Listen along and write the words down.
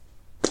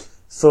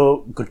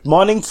So, good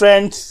morning,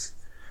 friends.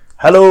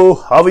 Hello,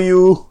 how are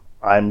you?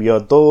 I'm your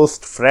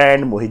host,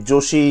 friend Mohit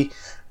Joshi.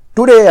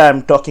 Today,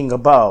 I'm talking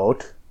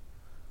about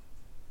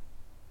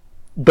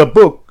the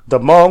book, The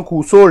Monk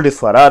Who Sold His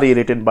Ferrari,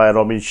 written by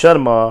Robin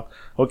Sharma.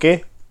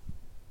 Okay,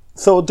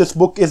 so this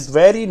book is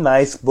very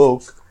nice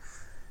book.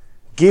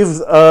 Gives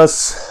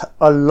us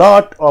a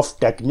lot of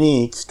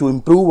techniques to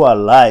improve our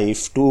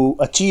life, to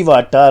achieve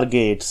our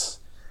targets.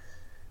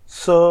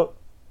 So,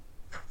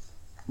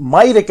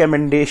 my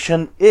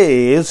recommendation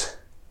is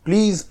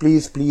please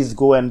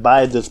go and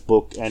buy this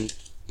book and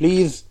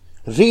please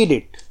read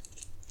it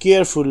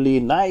carefully,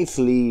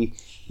 nicely,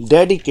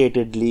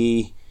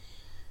 dedicatedly,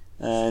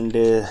 and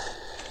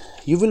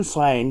you will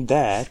find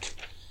that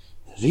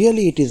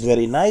really it is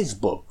very nice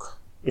book.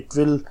 It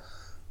will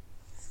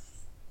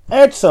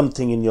add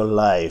something in your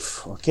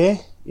life,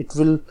 okay? It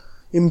will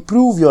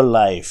improve your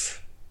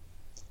life.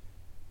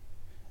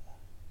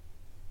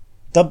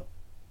 The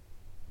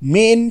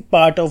main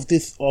part of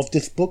this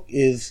book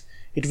is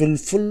it will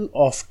full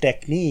of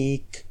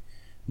technique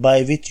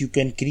by which you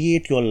can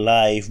create your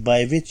life,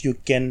 by which you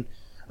can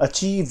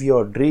achieve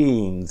your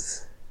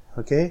dreams.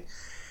 Okay,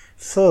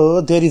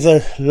 so there is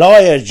a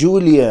lawyer,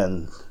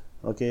 Julian.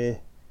 Okay,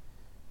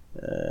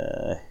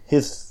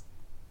 his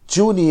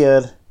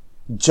junior,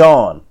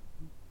 John.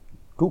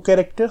 Two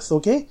characters.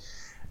 Okay,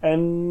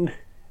 and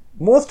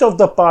most of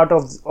the part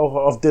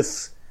of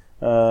this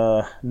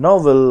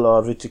novel,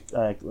 or which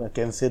I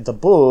can say the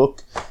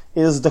book,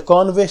 is the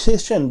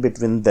conversation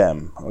between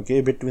them.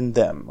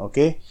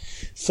 Okay,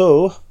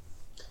 so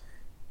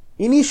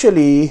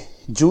initially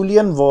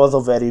Julian was a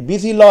very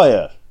busy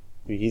lawyer.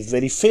 He is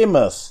very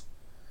famous,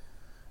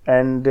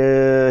 and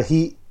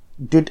he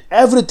did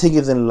everything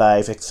in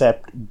life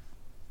except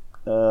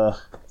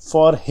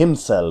for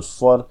himself,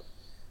 for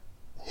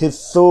his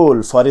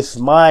soul, for his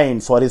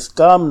mind, for his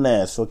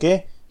calmness.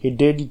 Okay, he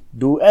didn't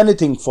do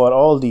anything for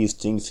all these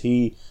things.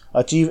 He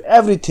achieved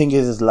everything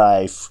in his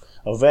life.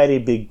 A very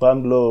big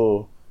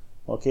bungalow,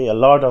 okay, a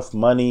lot of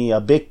money,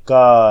 a big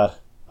car,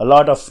 a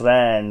lot of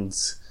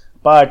friends,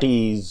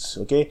 parties,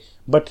 okay.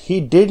 But he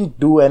didn't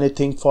do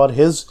anything for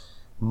his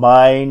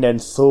mind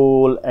and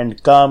soul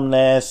and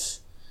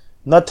calmness.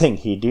 Nothing.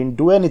 He didn't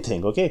do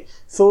anything, okay.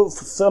 So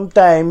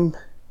sometime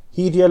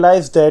he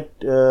realized that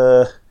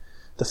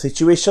the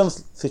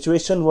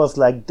situation was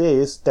like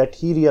this, that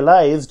he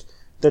realized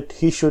that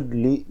he should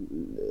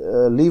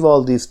leave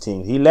all these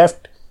things. He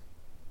left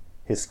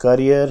his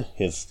career,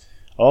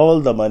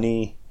 all the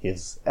money,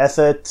 his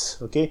assets.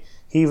 Okay,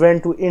 he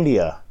went to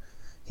India.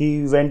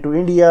 He went to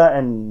India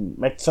and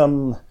met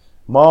some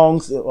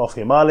monks of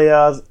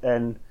Himalayas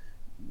and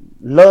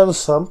learned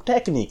some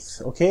techniques.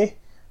 Okay,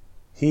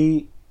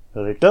 he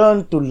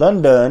returned to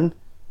London,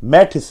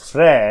 met his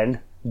friend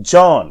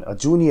John, a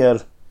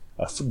junior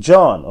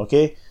John.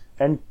 Okay,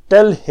 and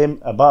tell him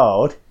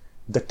about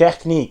the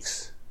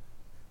techniques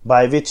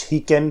by which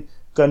he can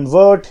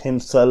convert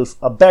himself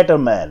a better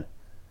man.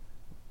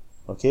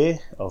 Okay,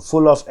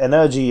 full of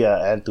energy,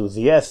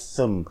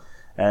 enthusiasm,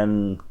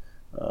 and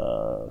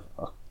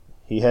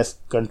he has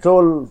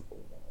control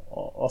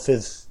of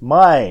his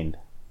mind.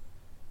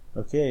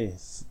 Okay,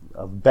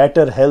 a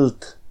better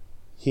health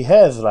he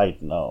has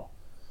right now.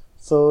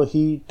 So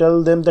he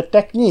tell them the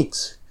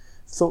techniques.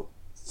 So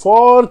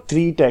for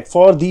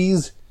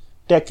these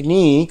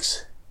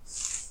techniques,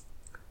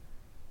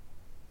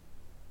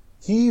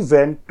 he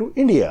went to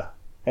India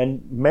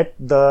and met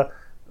the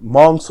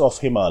monks of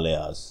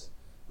Himalayas.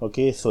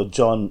 Okay, so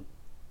John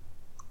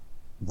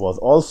was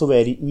also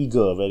very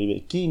eager,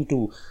 very keen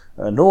to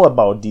know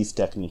about these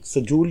techniques.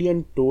 So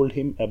Julian told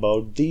him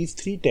about these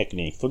three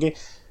techniques. Okay,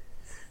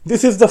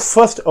 this is the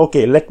first.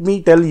 Okay, let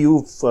me tell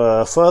you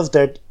first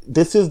that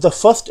this is the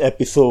first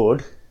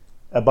episode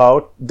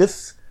about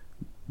this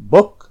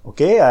book.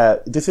 Okay,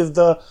 this is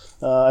the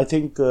I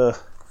think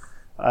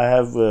I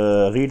have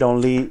read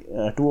only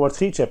 2 or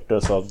 3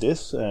 chapters of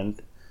this,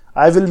 and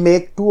I will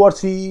make 2 or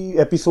 3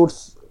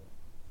 episodes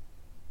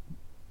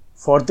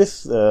for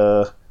this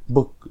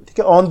book.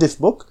 Okay, on this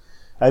book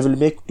I will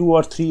make 2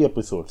 or 3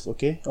 episodes,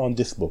 okay, on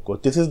this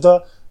book. This is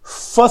the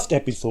first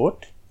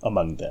episode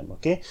among them.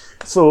 Okay,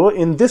 so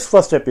in this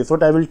first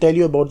episode I will tell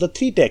you about the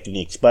 3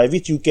 techniques by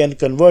which you can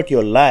convert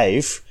your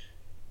life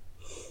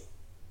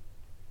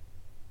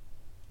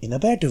in a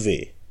better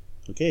way.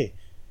 Okay,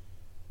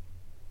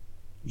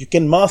 you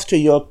can master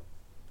your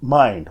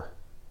mind,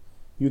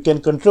 you can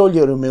control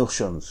your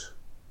emotions,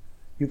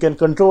 you can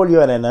control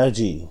your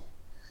energy,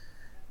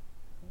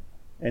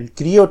 and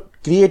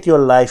create your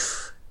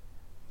life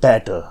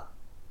better.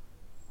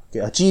 Okay,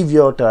 achieve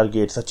your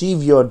targets,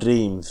 achieve your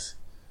dreams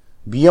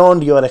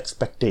beyond your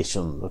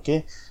expectations.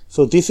 Okay,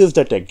 so this is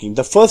the technique.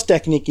 The first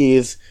technique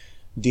is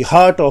the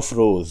heart of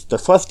rose.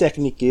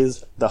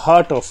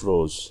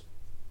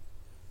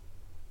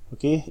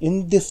 Okay,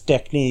 in this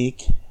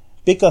technique,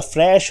 pick a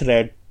fresh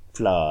red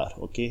flower.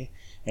 Okay,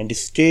 and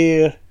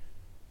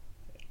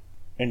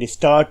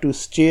start to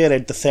stare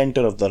at the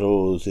center of the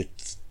rose.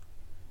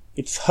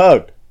 It's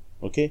hurt.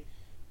 Okay,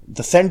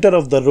 The center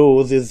of the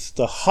rose is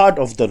the heart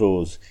of the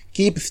rose.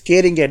 Keep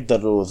staring at the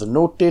rose.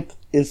 Note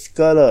its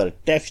color,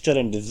 texture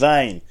and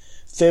design.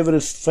 Savor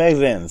its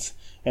fragrance.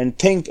 And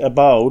think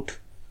about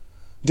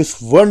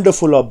this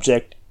wonderful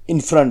object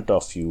in front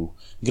of you.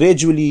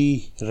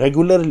 Gradually,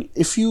 regularly,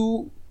 if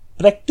you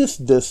practice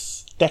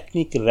this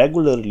technique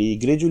regularly,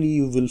 gradually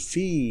you will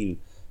feel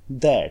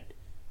that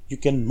you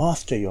can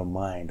master your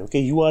mind. Okay,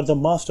 you are the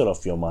master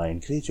of your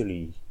mind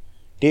gradually,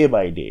 day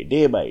by day,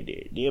 day by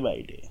day, day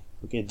by day.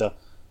 Okay,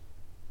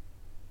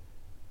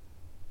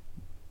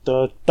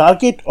 the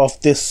target of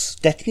this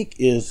technique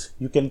is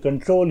you can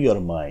control your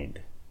mind.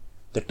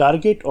 The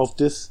target of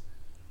this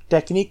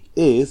technique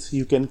is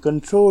you can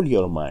control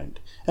your mind.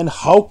 And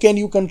how can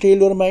you control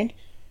your mind?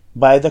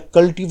 By the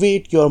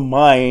cultivate your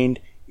mind,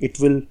 it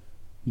will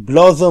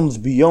blossoms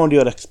beyond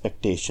your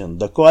expectation.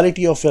 The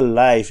quality of your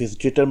life is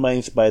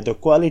determined by the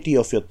quality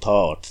of your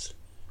thoughts.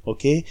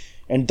 Okay?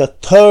 And the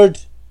third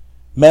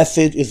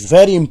message is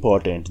very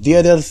important.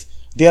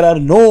 There are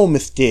no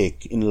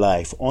mistakes in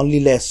life, only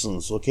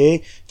lessons.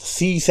 Okay?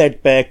 See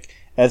setback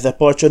as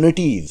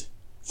opportunities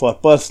for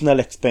personal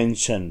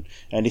expansion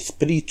and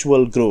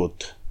spiritual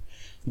growth.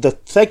 The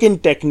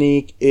second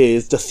technique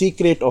is the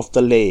secret of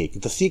the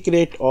lake. The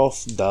secret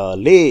of the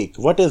lake.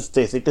 What is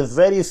this? It is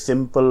very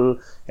simple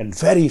and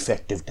very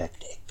effective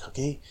technique.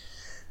 Okay?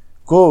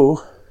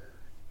 Go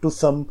to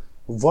some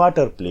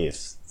water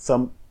place,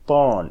 some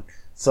pond,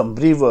 some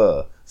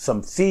river,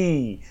 some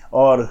sea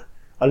or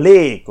a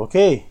lake.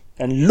 Okay?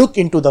 And look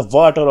into the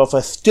water of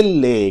a still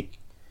lake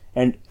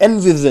and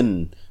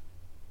envision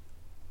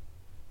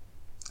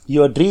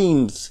your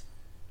dreams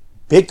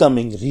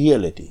becoming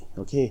reality.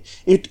 Okay?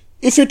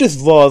 If it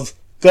was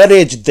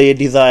courage they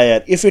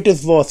desire, if it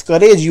was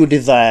courage you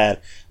desire,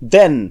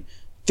 then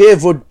they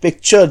would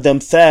picture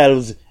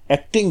themselves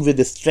acting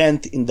with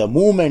strength in the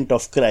moment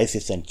of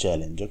crisis and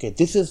challenge. Okay,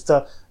 this is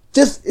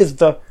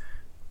the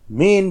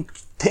main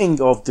thing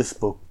of this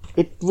book.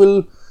 It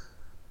will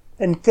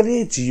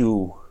encourage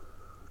you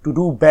to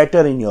do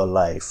better in your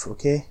life.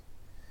 Okay,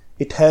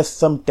 it has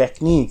some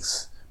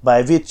techniques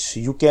by which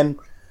you can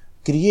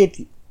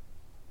create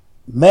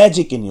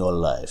magic in your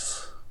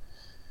life.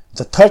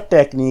 The third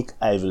technique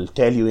I will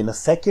tell you in a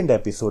second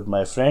episode,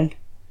 my friend.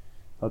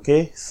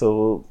 Okay,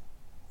 so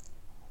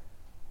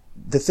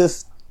this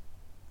is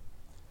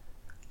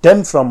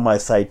done from my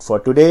side for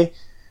today.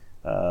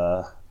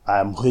 I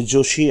am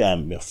Joshi, I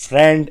am your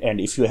friend, and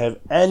if you have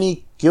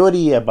any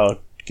query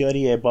about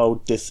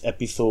this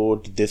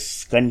episode,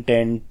 this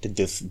content,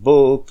 this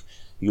book,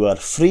 you are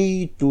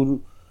free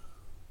to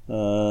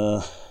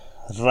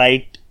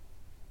write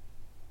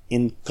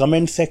in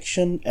comment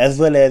section, as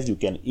well as you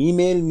can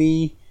email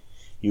me.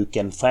 You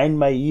can find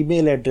my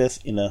email address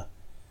in a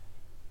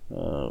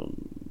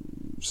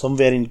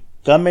somewhere in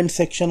comment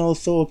section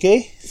also.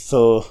 Okay,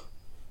 so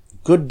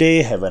good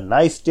day, have a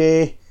nice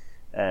day,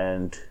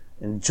 and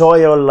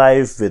enjoy your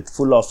life with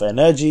full of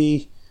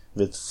energy,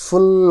 with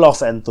full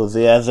of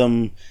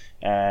enthusiasm,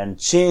 and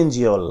change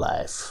your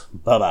life.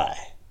 Bye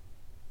bye.